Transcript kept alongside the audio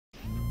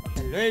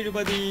Hello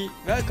everybody,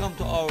 welcome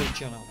to our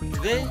channel.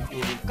 Today we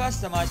will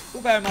customize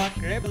Übermacht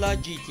Rebla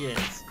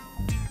GTS.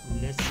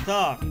 Let's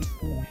start.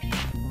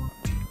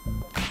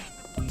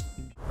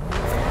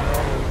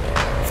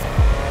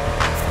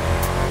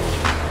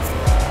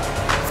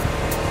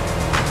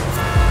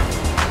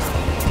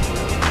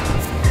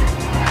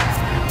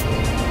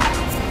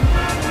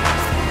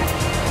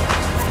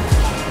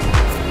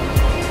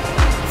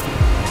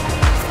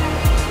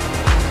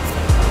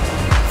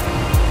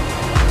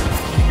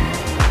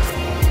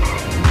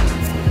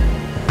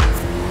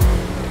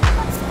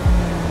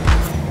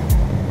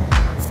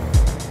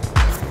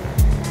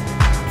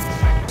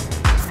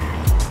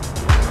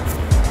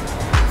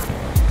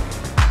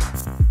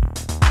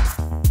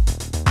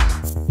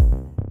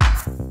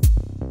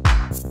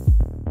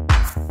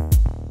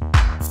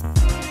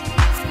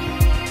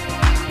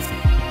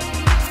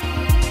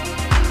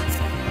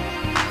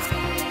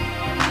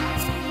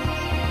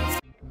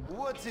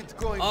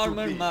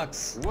 Armor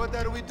Max. What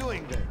are we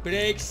doing there?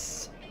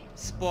 Brakes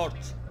Sport.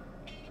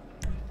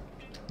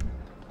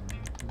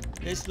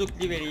 Let's look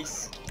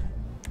liveries.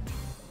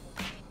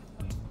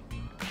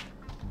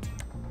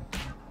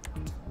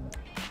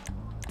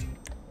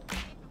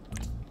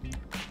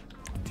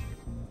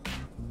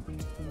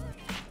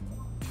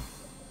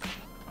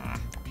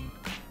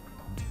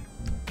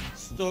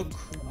 Stock,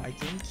 I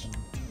think.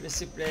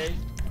 Spray,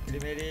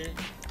 primary,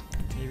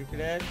 maybe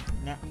clear,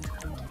 nah.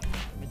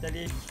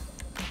 Metallic.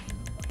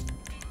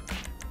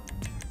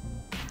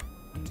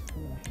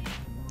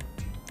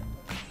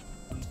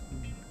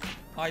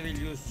 I will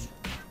use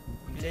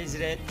blaze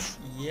red,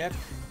 yep.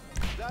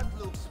 That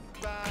looks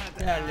bad.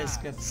 Yeah, let's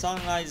get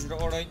sunrise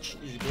orange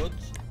is good.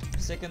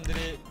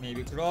 Secondary,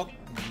 maybe chrome,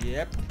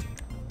 yep.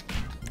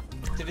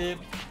 Trim,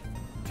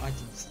 I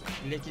think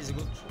black is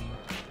good.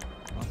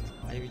 But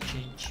I will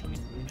change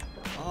maybe.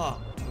 Ah,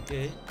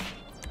 okay.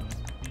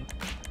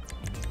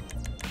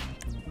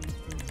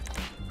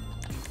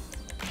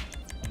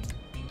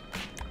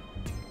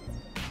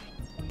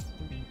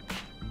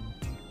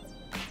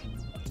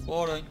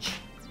 Orange.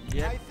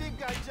 Yep.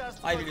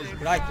 I will use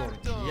bright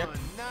orange. Yep.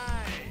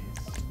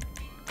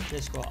 Nice.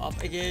 Let's go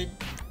up again.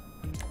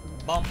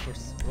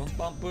 Bumpers. Front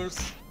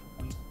bumpers.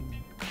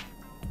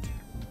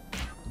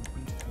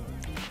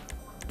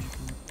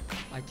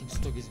 I think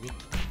stock is good.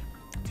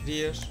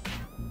 Rear.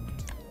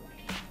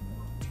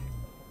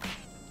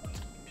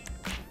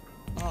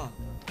 Ah.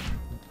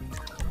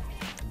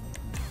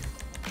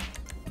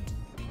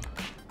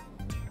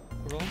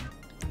 Chrome?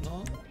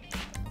 No.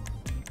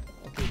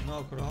 Okay,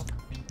 no chrome.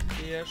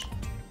 Rear.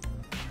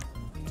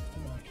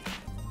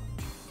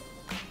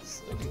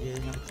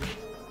 Again, I think.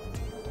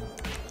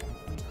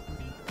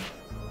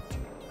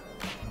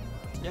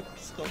 Yep,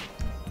 stop.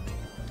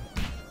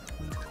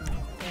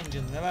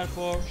 Engine level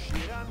 4.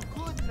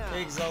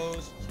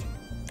 Exhaust.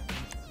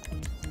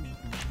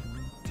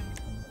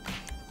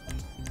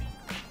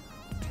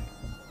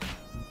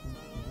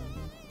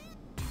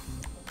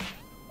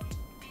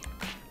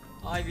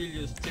 I will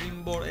use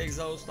trim bore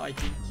exhaust, I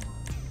think,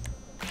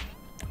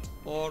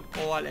 or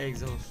oval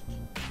exhaust.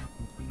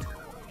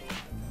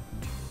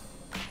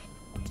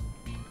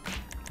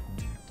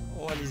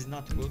 Oval is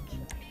not good.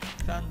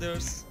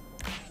 Fenders.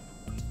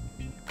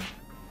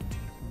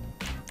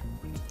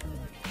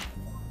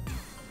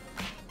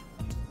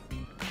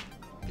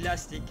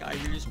 Plastic. I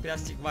will use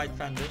plastic white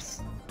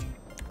fenders.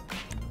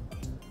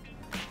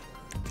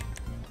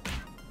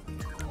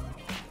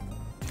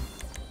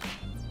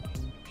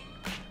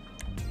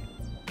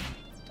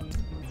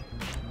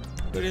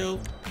 Grill.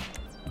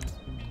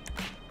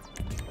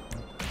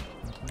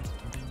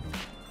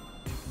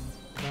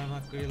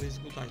 Übermacht grill is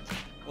good, I think.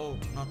 Oh,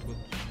 not good.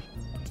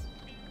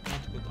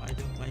 Not good, I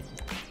don't like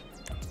it.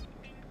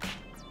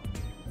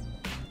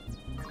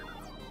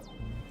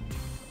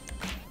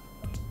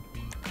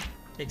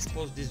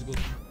 Exposed is good.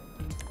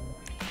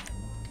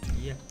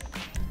 Yeah.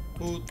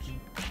 Hood.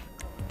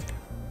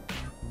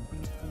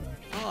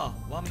 Ah,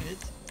 1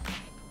 minute.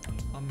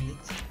 1 minute.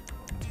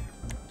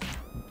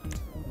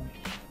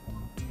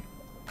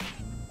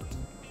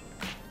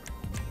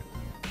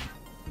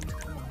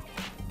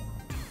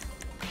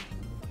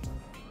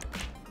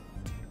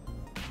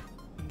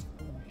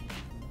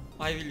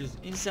 I will use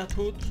insert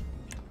hood,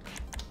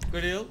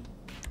 grill,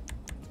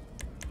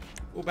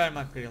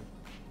 Übermacht grill.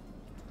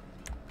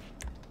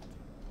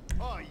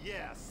 Oh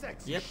yeah,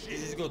 sexy. Yep, shit.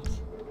 this is good.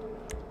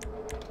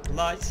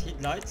 Lights,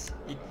 headlights,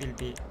 it will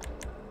be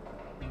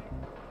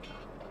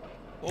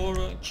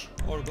orange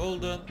or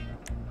golden.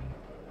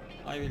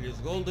 I will use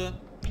golden.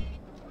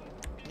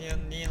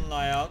 Neon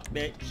layout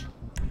back,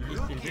 it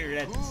will be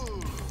red.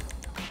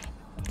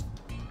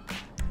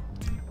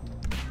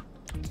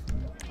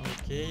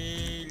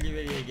 Okay,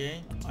 livery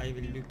again. I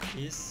will look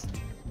this.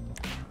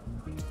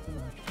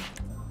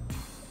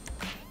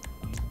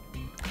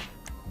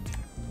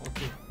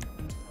 Okay,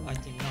 I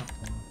think now.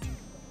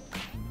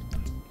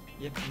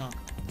 Yep, now.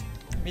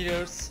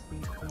 Mirrors.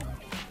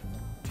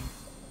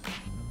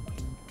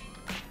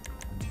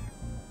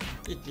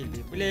 It will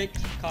be black,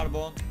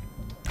 carbon,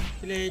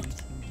 plate,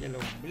 yellow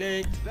and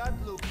black. That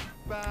looks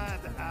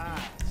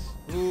badass.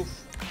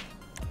 Roof.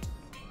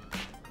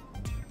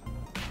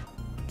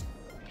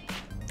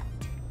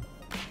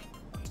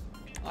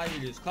 I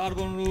will use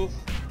carbon roof.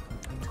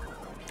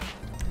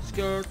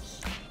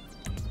 Skirts.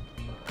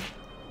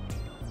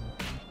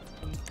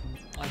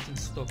 I think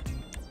stock.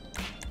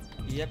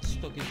 Yep,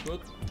 stock is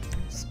good.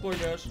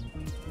 Spoiler.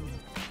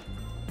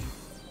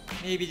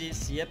 Maybe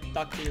this. Yep,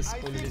 ducktail I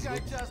spoiler is think I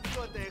good. just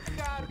put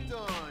a heart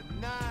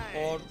on. Nice.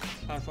 Or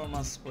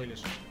performance spoiler.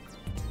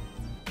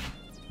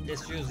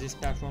 Let's use this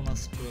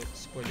performance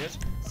spoiler.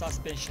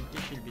 Suspension,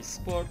 it will be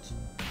sport.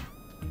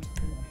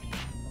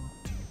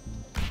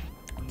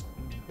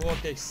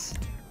 Vortex.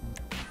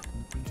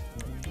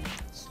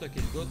 Stock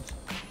is good.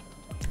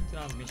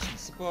 Transmission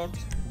sport.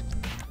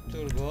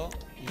 Turbo.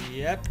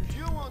 Yep.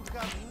 You won't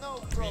have no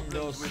problems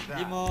Windows with that.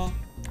 Limo.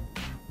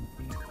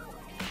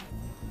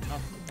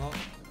 Not Limo.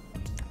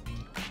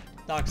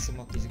 Dark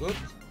smoke is good.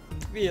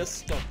 Wheels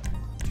stock.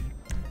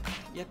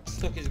 Yep,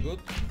 stock is good.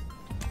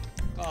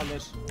 Color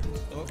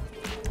stock.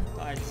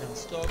 Tires and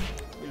stock.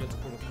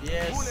 Bulletproof,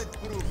 yes.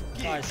 Bulletproof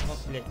Tire kit.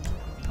 smoke black.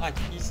 I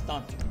think it's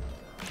done.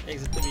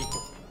 Exit the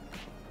vehicle.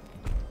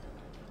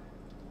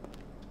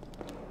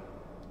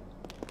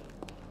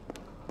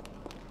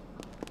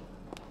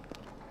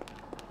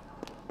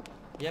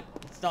 Yep,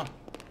 it's done.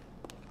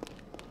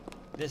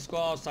 Let's go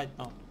outside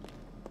now.